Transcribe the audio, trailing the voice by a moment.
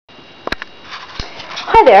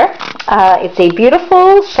Hi there. It's a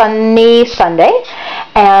beautiful sunny Sunday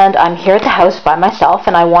and I'm here at the house by myself,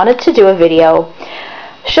 and I wanted to do a video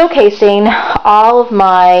showcasing all of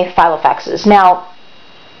my Filofaxes. Now,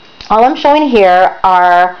 all I'm showing here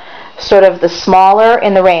are sort of the smaller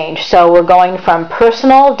in the range, so we're going from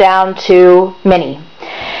personal down to mini.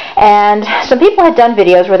 And some people had done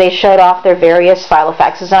videos where they showed off their various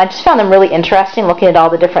Filofaxes, and I just found them really interesting looking at all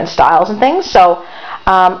the different styles and things, so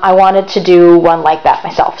I wanted to do one like that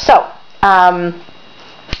myself. So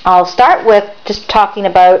I'll start with just talking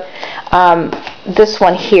about this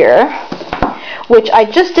one here, which I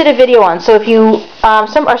just did a video on. So if you are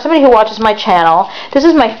somebody who watches my channel, this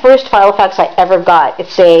is my first Filofax I ever got.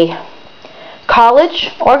 It's a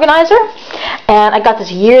college organizer, and I got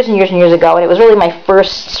this years and years and years ago, and it was really my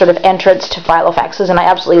first sort of entrance to Filofaxes, and I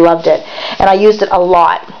absolutely loved it, and I used it a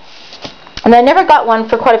lot. And I never got one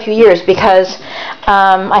for quite a few years because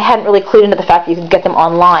I hadn't really clued into the fact that you could get them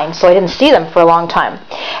online, so I didn't see them for a long time.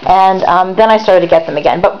 And then I started to get them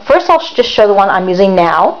again. But first I'll just show the one I'm using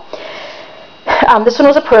now. This one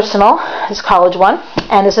was a personal, this college one,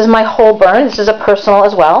 and this is my whole burn. This is a personal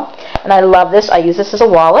as well, and I love this. I use this as a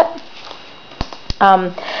wallet.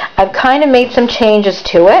 I've kind of made some changes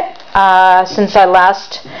to it since I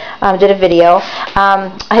last did a video. I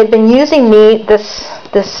had been using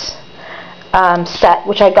this set,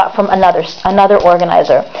 which I got from another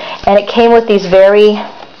organizer, and it came with these very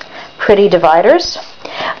pretty dividers,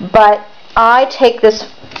 but I take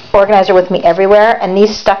this organizer with me everywhere, and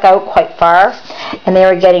these stuck out quite far, and they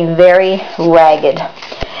were getting very ragged,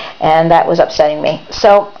 and that was upsetting me.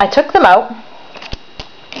 So I took them out,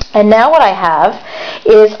 and now what I have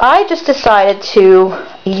is I just decided to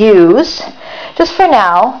use, just for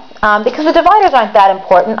now, because the dividers aren't that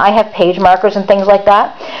important, I have page markers and things like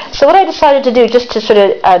that. So what I decided to do, just to sort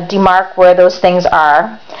of demark where those things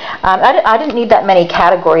are, I didn't need that many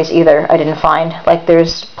categories either, I didn't find. Like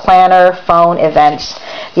there's planner, phone, events,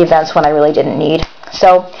 the events one I really didn't need.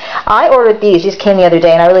 So I ordered these. These came the other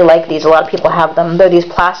day, and I really like these. A lot of people have them. They're these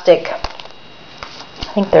plastic,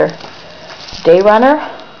 I think they're Day Runner,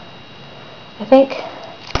 I think.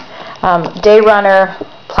 Day Runner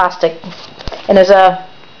plastic, and there's a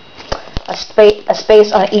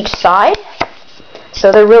space on each side,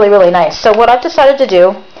 so they're really, really nice. So what I've decided to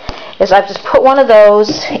do is I've just put one of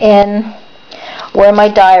those in where my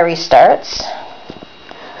diary starts.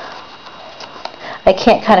 I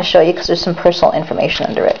can't kind of show you because there's some personal information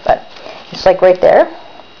under it, but it's like right there,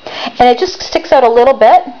 and it just sticks out a little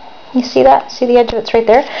bit. You see that? See the edge of it's right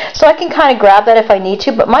there? So I can kind of grab that if I need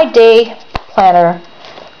to, but my day planner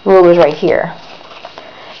ruler is right here,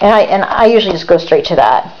 and I usually just go straight to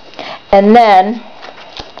that. And then,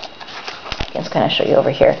 I can kind of show you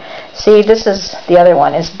over here. See, this is, the other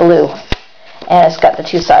one is blue, and it's got the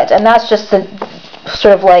two sides. And that's just the,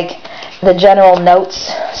 sort of like the general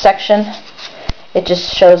notes section. It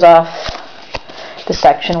just shows off the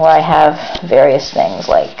section where I have various things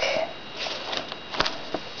like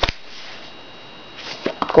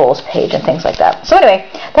goals page and things like that. So anyway,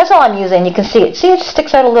 that's all I'm using. You can see it. See, it just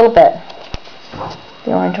sticks out a little bit.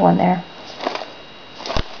 The orange one there.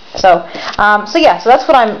 So yeah, so that's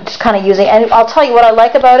what I'm just kind of using, and I'll tell you what I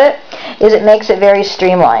like about it is it makes it very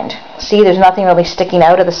streamlined. See, there's nothing really sticking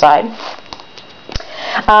out of the side.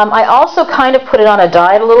 I also kind of put it on a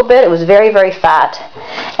diet a little bit. It was very, very fat,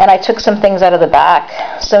 and I took some things out of the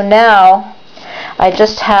back. So now I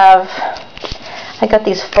just have, I got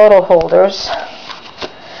these photo holders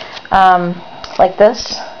like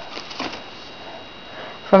this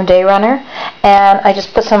from Day Runner, and I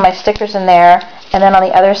just put some of my stickers in there. And then on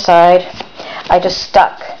the other side, I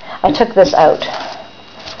took this out.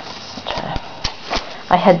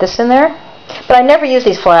 I had this in there, but I never use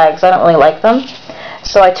these flags. I don't really like them.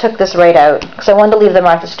 So I took this right out because I wanted to leave the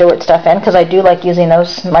Martha Stewart stuff in, because I do like using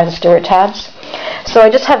those Martha Stewart tabs. So I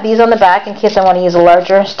just have these on the back in case I want to use a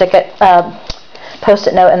larger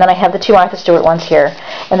post-it note, and then I have the two Martha Stewart ones here,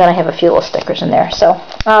 and then I have a few little stickers in there. So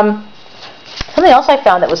something else I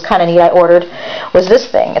found that was kind of neat I ordered was this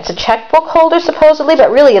thing. It's a checkbook holder supposedly,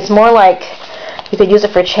 but really it's more like you could use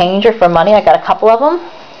it for change or for money. I got a couple of them.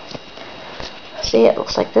 See, it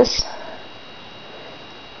looks like this.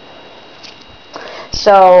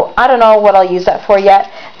 So I don't know what I'll use that for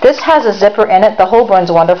yet. This has a zipper in it. The whole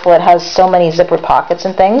burn's wonderful. It has so many zippered pockets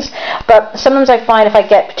and things. But sometimes I find if I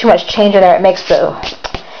get too much change in there, it makes the,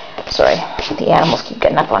 sorry, the animals keep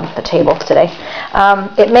getting up on the table today.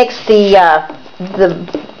 It makes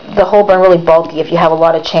the whole burn really bulky if you have a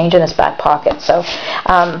lot of change in this back pocket. So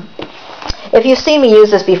if you've seen me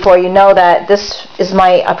use this before, you know that this is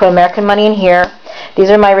I put American money in here. These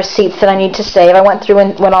are my receipts that I need to save. I went through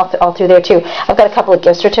and went all through there too. I've got a couple of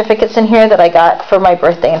gift certificates in here that I got for my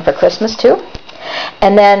birthday and for Christmas too.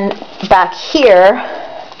 And then back here,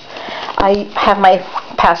 I have my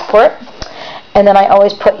passport. And then I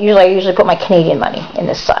usually put my Canadian money in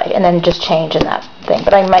this side, and then just change in that thing.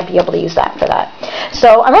 But I might be able to use that for that.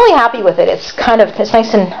 So I'm really happy with it. It's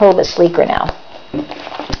nice and a little bit sleeker now. So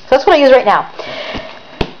that's what I use right now.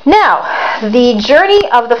 Now, the journey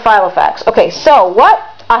of the Filofax. Okay, so what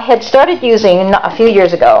I had started using a few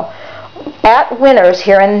years ago at Winners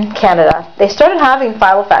here in Canada, they started having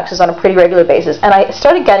Filofaxes on a pretty regular basis, and I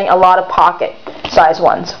started getting a lot of pocket size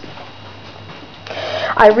ones.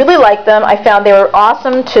 I really like them. I found they were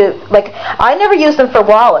awesome I never used them for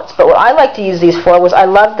wallets, but what I like to use these for was I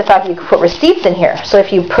love the fact that you can put receipts in here. So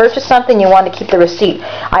if you purchase something, you want to keep the receipt.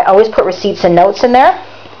 I always put receipts and notes in there.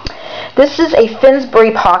 This is a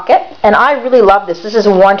Finsbury pocket, and I really love this. This is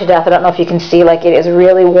worn to death. I don't know if you can see, it is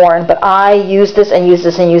really worn, but I use this and use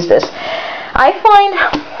this and use this. I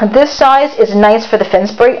find this size is nice for the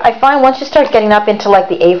Finsbury. I find once you start getting up into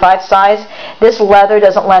the A5 size, this leather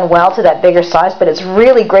doesn't lend well to that bigger size, but it's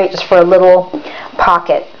really great just for a little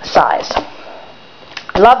pocket size.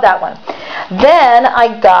 I love that one. Then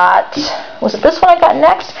I got, was it this one I got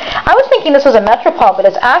next? I was thinking this was a Metropole, but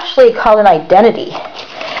it's actually called an Identity.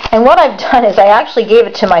 And what I've done is I actually gave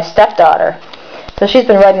it to my stepdaughter. So she's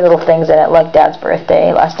been writing little things in it, like Dad's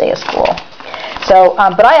birthday, last day of school. So,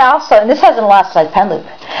 but I also, and this has an elasticized pen loop,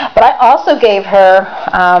 but I also gave her,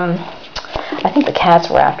 I think the cats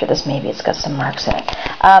were after this, maybe it's got some marks in it.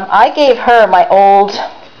 I gave her my old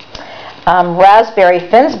Raspberry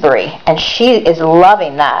Finsbury, and she is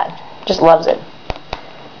loving that. Just loves it.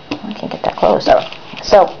 I can't get that close. So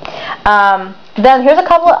then here's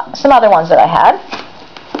some other ones that I had.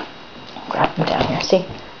 Grab them down here. See,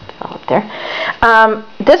 all up there.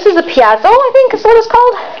 This is a Piazza, I think is what it's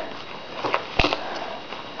called.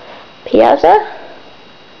 Piazza?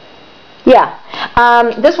 Yeah.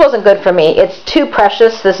 This wasn't good for me. It's too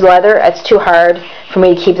precious, this leather. It's too hard for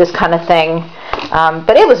me to keep this kind of thing.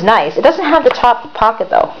 But it was nice. It doesn't have the top pocket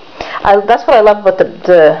though. That's what I love about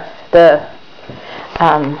the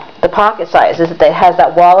pocket size, is that it has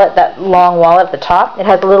that wallet, that long wallet at the top. It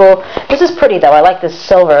has a little, this is pretty though. I like this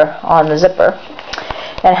silver on the zipper.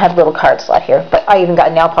 And it has a little card slot here. But I even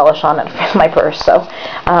got nail polish on it for my purse. So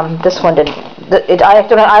this one didn't, I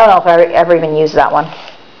don't know if I ever even used that one.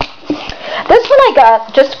 This one I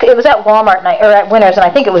got, it was at Walmart, or at Winners, and I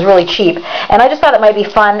think it was really cheap. And I just thought it might be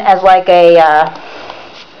fun as like a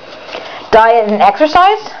diet and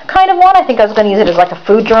exercise kind of one. I think I was going to use it as like a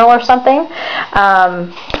food journal or something.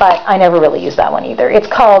 But I never really used that one either. It's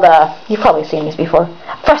called, you've probably seen these before,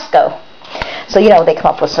 Fresco. So, you know, they come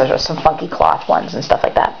up with sort of some funky cloth ones and stuff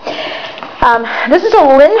like that. This is a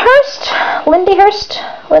Lindyhurst.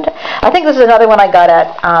 I think this is another one I got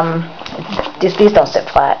at, these don't sit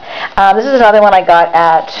flat. This is another one I got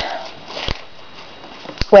at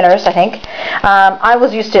Winners, I think. I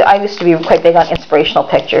used to be quite big on inspirational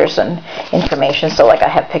pictures and information. So like I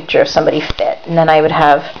have picture of somebody fit, and then I would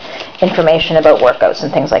have information about workouts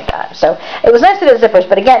and things like that. So it was nice that it had zippers,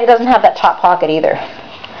 but again, it doesn't have that top pocket either.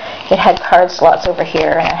 It had card slots over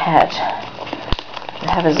here, and it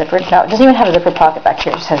have a zipper. No, it doesn't even have a zipper pocket back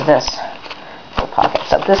here. It just has this little pocket.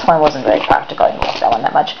 So this one wasn't very practical. I didn't like that one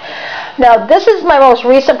that much. Now this is my most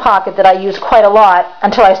recent pocket that I use quite a lot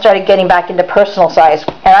until I started getting back into personal size,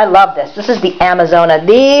 and I love this. This is the Amazona.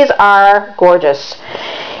 These are gorgeous.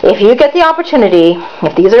 If you get the opportunity,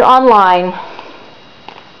 if these are online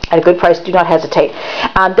at a good price, do not hesitate.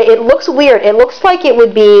 It looks weird. It looks like it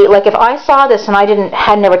would be, like if I saw this and I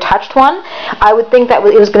had never touched one, I would think that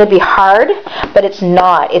it was going to be hard, but it's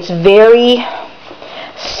not. It's very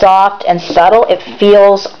soft and subtle. It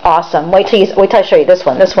feels awesome. Wait till I show you this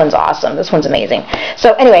one. This one's awesome. This one's amazing.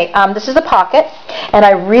 So anyway, this is the pocket, and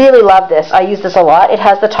I really love this. I use this a lot. It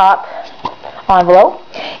has the top envelope.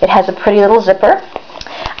 It has a pretty little zipper.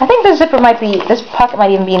 I think this pocket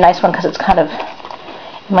might even be a nice one because it's kind of,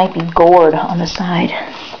 might be gored on the side.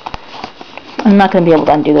 I'm not going to be able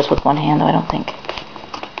to undo this with one hand though, I don't think.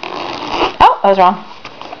 Oh, I was wrong.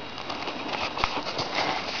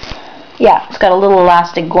 Yeah, it's got a little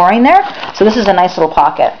elastic goring there. So this is a nice little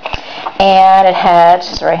pocket. And it had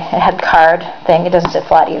card thing. It doesn't sit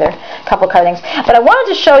flat either. A couple of card things. But I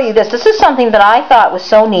wanted to show you this. This is something that I thought was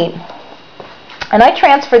so neat. And I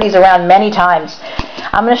transfer these around many times.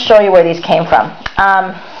 I'm going to show you where these came from.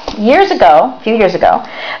 A few years ago,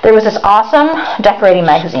 there was this awesome decorating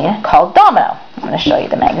magazine called Domino. I'm going to show you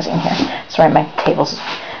the magazine here. Sorry, my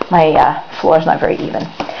floor is not very even.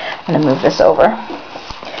 I'm going to move this over.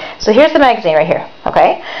 So here's the magazine right here,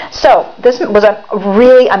 okay? So this was a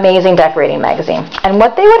really amazing decorating magazine. And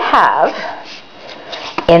what they would have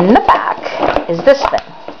in the back is this thing.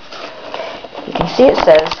 You can see it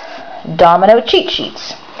says Domino cheat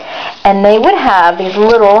sheets. And they would have these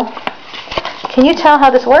little, can you tell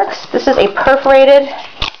how this works? This is a perforated,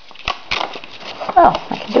 oh,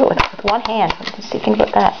 I can do it with one hand. Let's see, think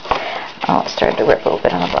about that. Oh, it started to rip a little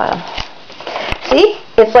bit on the bottom. See,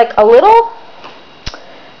 it's like a little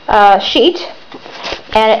sheet,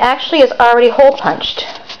 and it actually is already hole punched.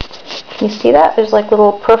 You see that? There's like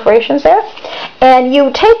little perforations there. And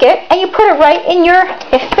you take it and you put it right in your,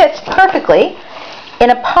 it fits perfectly in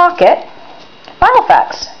a pocket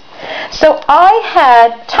Filofax. So I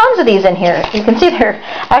had tons of these in here. You can see they're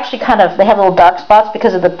actually kind of, they have little dark spots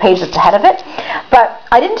because of the page that's ahead of it. But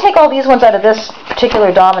I didn't take all these ones out of this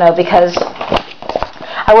particular domino because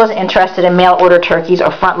I wasn't interested in mail order turkeys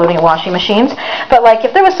or front loading washing machines. But like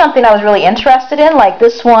if there was something I was really interested in, like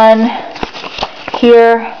this one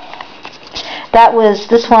here,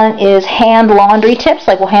 this one is hand laundry tips,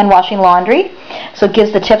 like hand washing laundry. So it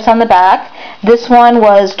gives the tips on the back. This one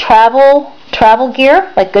was travel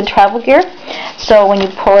gear, like good travel gear. So when you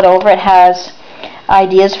pull it over, it has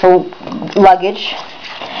ideas for luggage.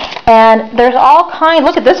 And there's all kinds,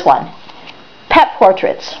 look at this one, pet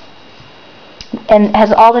portraits. And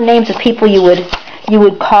has all the names of people you would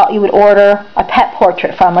order a pet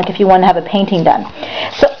portrait from, like if you want to have a painting done.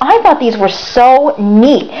 So I thought these were so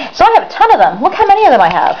neat. So I have a ton of them. Look how many of them I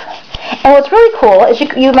have. And what's really cool is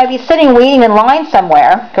you might be sitting waiting in line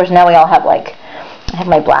somewhere. Of course, now we all have like, I have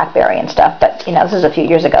my BlackBerry and stuff, but you know, this is a few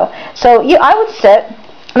years ago. So I would sit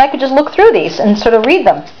and I could just look through these and sort of read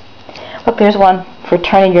them. Look, there's one for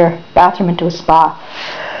turning your bathroom into a spa.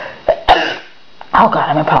 Oh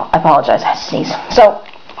God, I apologize, I sneeze. So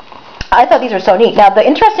I thought these were so neat. Now the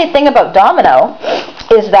interesting thing about Domino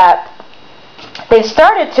is that they've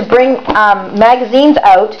started to bring magazines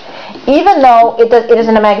out even though it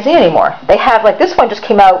isn't a magazine anymore. They have, like this one just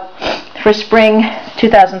came out for spring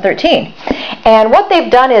 2013. And what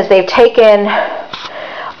they've done is they've taken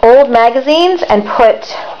old magazines and put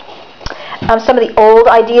some of the old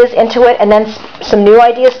ideas into it and then some new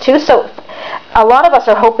ideas too. So a lot of us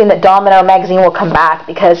are hoping that Domino magazine will come back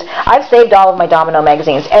because I've saved all of my Domino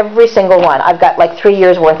magazines, every single one. I've got like 3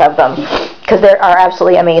 years worth of them because they are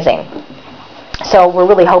absolutely amazing. So we're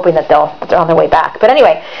really hoping that they're on their way back. But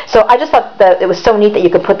anyway, so I just thought that it was so neat that you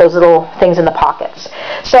could put those little things in the pockets.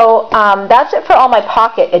 So that's it for all my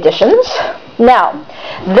pocket editions. Now,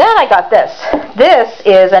 then I got this. This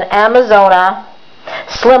is an Amazona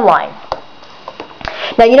slimline.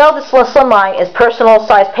 Now you know the slimline is personal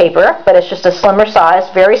size paper, but it's just a slimmer size,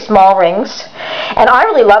 very small rings. And I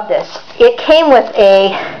really love this. It came with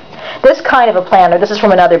this kind of a planner. This is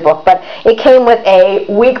from another book, but it came with a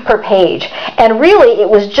week per page. And really it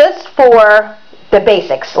was just for the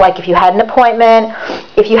basics, like if you had an appointment,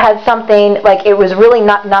 if you had something, like it was really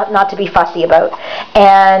not to be fussy about,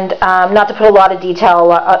 and not to put a lot of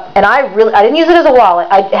detail. And I didn't use it as a wallet.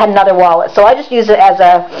 I had another wallet, so I just used it as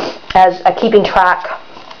a keeping track,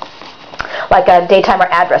 like a daytime or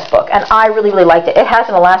address book. And I really liked it. It has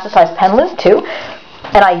an elasticized pen loop too,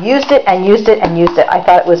 and I used it and used it and used it. I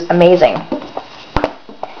thought it was amazing.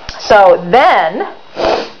 So then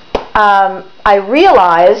I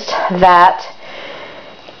realized that.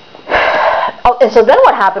 Oh, and so then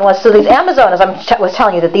what happened was, so these Amazonas, I was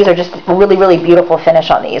telling you that these are just really, really beautiful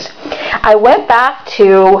finish on these. I went back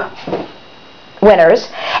to Winners,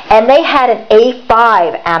 and they had an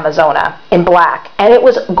A5 Amazona in black, and it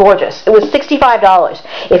was gorgeous. It was $65.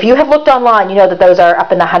 If you have looked online, you know that those are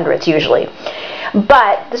up in the hundreds usually.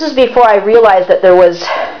 But this is before I realized that there was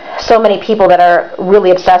so many people that are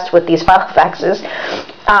really obsessed with these Filofaxes.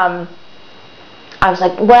 I was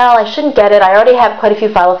like, well, I shouldn't get it. I already have quite a few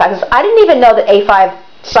Filofaxes. I didn't even know that A5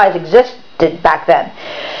 size existed back then.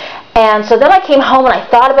 And so then I came home and I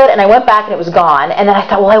thought about it and I went back and it was gone. And then I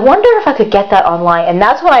thought, well, I wonder if I could get that online. And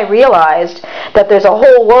that's when I realized that there's a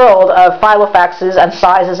whole world of Filofaxes and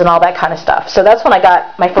sizes and all that kind of stuff. So that's when I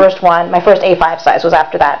got my first one. My first A5 size was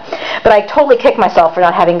after that. But I totally kicked myself for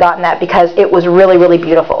not having gotten that because it was really, really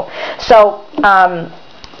beautiful. So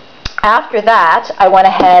after that, I went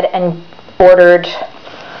ahead and ordered,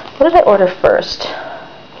 what did I order first?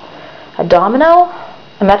 A Domino?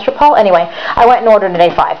 A Metropole? Anyway, I went and ordered an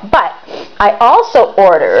A5. But I also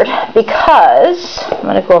ordered, because, I'm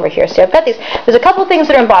going to go over here. See, I've got these. There's a couple things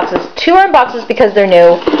that are in boxes. 2 are in boxes because they're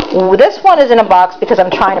new. This one is in a box because I'm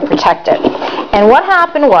trying to protect it. And what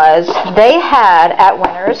happened was, they had at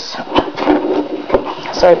Winners,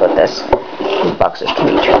 sorry about this. These boxes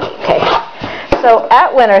can be tricky. Okay. So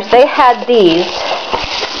at Winners, they had these,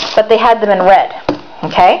 but they had them in red,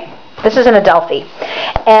 okay? This is an Adelphi.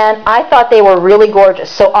 And I thought they were really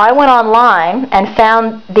gorgeous. So I went online and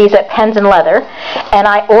found these at Pens and Leather, and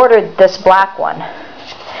I ordered this black one.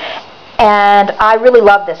 And I really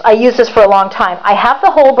love this. I use this for a long time. I have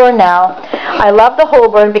the Holborn now. I love the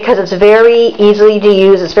Holborn because it's very easy to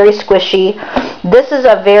use. It's very squishy. This is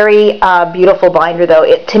a very beautiful binder, though.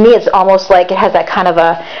 To me, it's almost like it has that kind of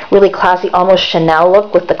a really classy, almost Chanel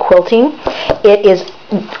look with the quilting. It is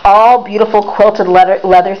all beautiful quilted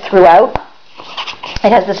leather throughout.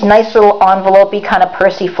 It has this nice little envelope-y kind of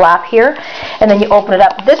pursy flap here, and then you open it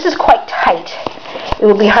up. This is quite tight. It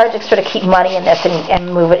would be hard to sort of keep money in this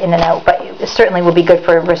and move it in and out, but it certainly would be good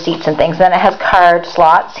for receipts and things. Then it has card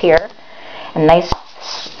slots here, and nice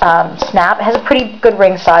snap. It has a pretty good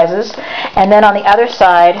ring sizes. And then on the other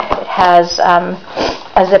side, it has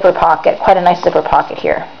a zipper pocket, quite a nice zipper pocket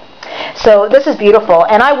here. So this is beautiful,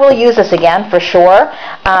 and I will use this again for sure.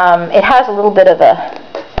 It has a little bit of a...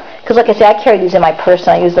 Because like I say, I carry these in my purse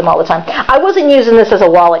and I use them all the time. I wasn't using this as a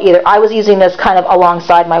wallet either. I was using this kind of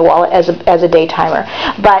alongside my wallet as a day timer.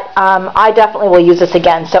 But I definitely will use this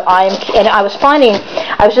again. So and I was finding,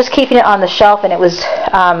 I was just keeping it on the shelf, and it was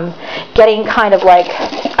getting kind of like,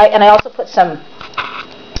 and I also put some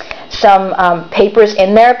papers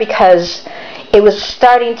in there because it was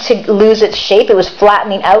starting to lose its shape. It was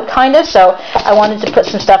flattening out kind of. So I wanted to put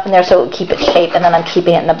some stuff in there so it would keep its shape, and then I'm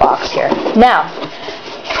keeping it in the box here. Now,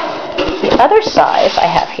 the other size I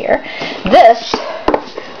have here, this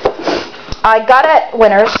I got at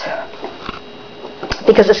Winners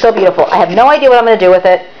because it's so beautiful. I have no idea what I'm going to do with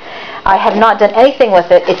it. I have not done anything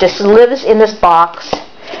with it. It just lives in this box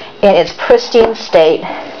in its pristine state.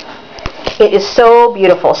 It is so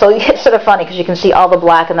beautiful. So it's sort of funny because you can see all the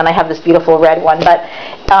black, and then I have this beautiful red one. But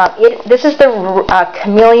this is the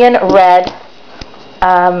chameleon red.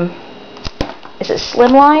 Is it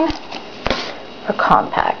slimline or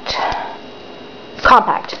compact?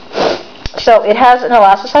 Compact. So it has an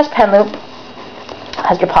elasticized pen loop,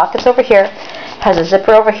 has your pockets over here, has a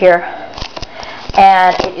zipper over here,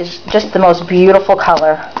 and it is just the most beautiful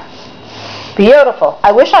color. Beautiful.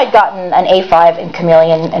 I wish I'd gotten an A5 in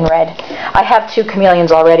chameleon in red. I have two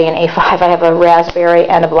chameleons already in A5. I have a raspberry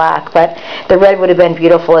and a black, but the red would have been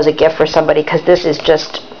beautiful as a gift for somebody because this is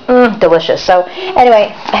just delicious. So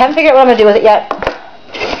anyway, I haven't figured out what I'm going to do with it yet.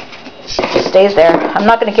 It stays there. I'm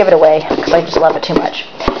not going to give it away because I just love it too much.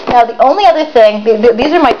 Now the only other thing,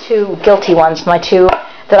 these are my two guilty ones, my two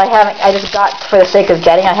that I just got for the sake of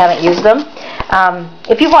getting. I haven't used them.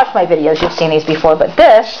 If you've watched my videos, you've seen these before, but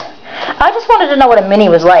this, I just wanted to know what a mini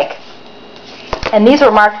was like. And these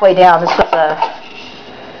were marked way down. This was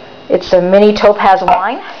it's a mini topaz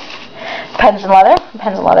wine, pens and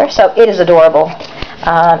leather. So it is adorable.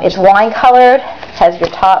 It's wine colored, has your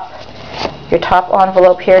top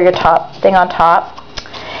envelope here, your top thing on top,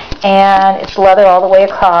 and it's leather all the way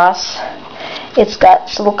across. It's got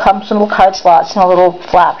some little card slots and a little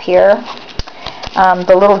flap here.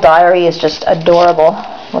 The little diary is just adorable.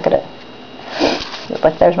 Look at it.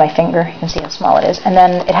 Like there's my finger. You can see how small it is. And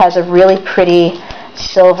then it has a really pretty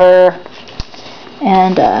silver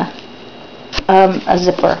and a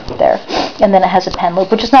zipper there. And then it has a pen loop,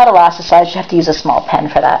 which is not elasticized. You have to use a small pen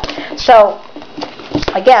for that. So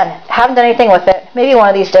again, haven't done anything with it. Maybe one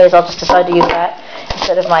of these days I'll just decide to use that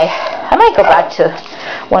instead of I might go back to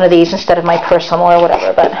one of these instead of my personal or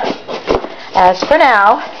whatever. But as for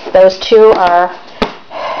now, those two are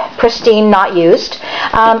pristine, not used.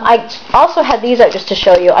 I also had these out just to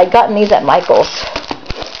show you. I'd gotten these at Michael's.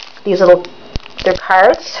 They're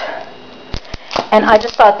cards. And I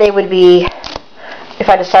just thought they would be, if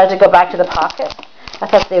I decided to go back to the pocket, I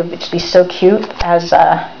thought they would just be so cute as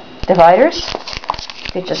dividers.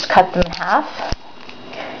 You could just cut them in half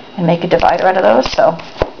and make a divider out of those. So,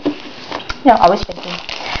 always thinking.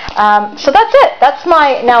 So that's it. That's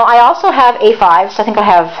now I also have A5s. I think I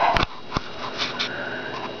have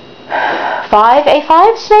 5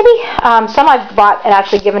 A5s maybe. Some I've bought and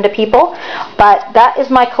actually given to people, but that is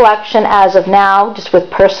my collection as of now, just with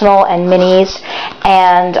personal and minis.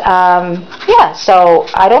 And yeah, so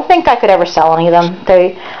I don't think I could ever sell any of them.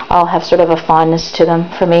 They all have sort of a fondness to them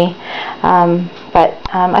for me. But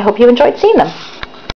I hope you enjoyed seeing them.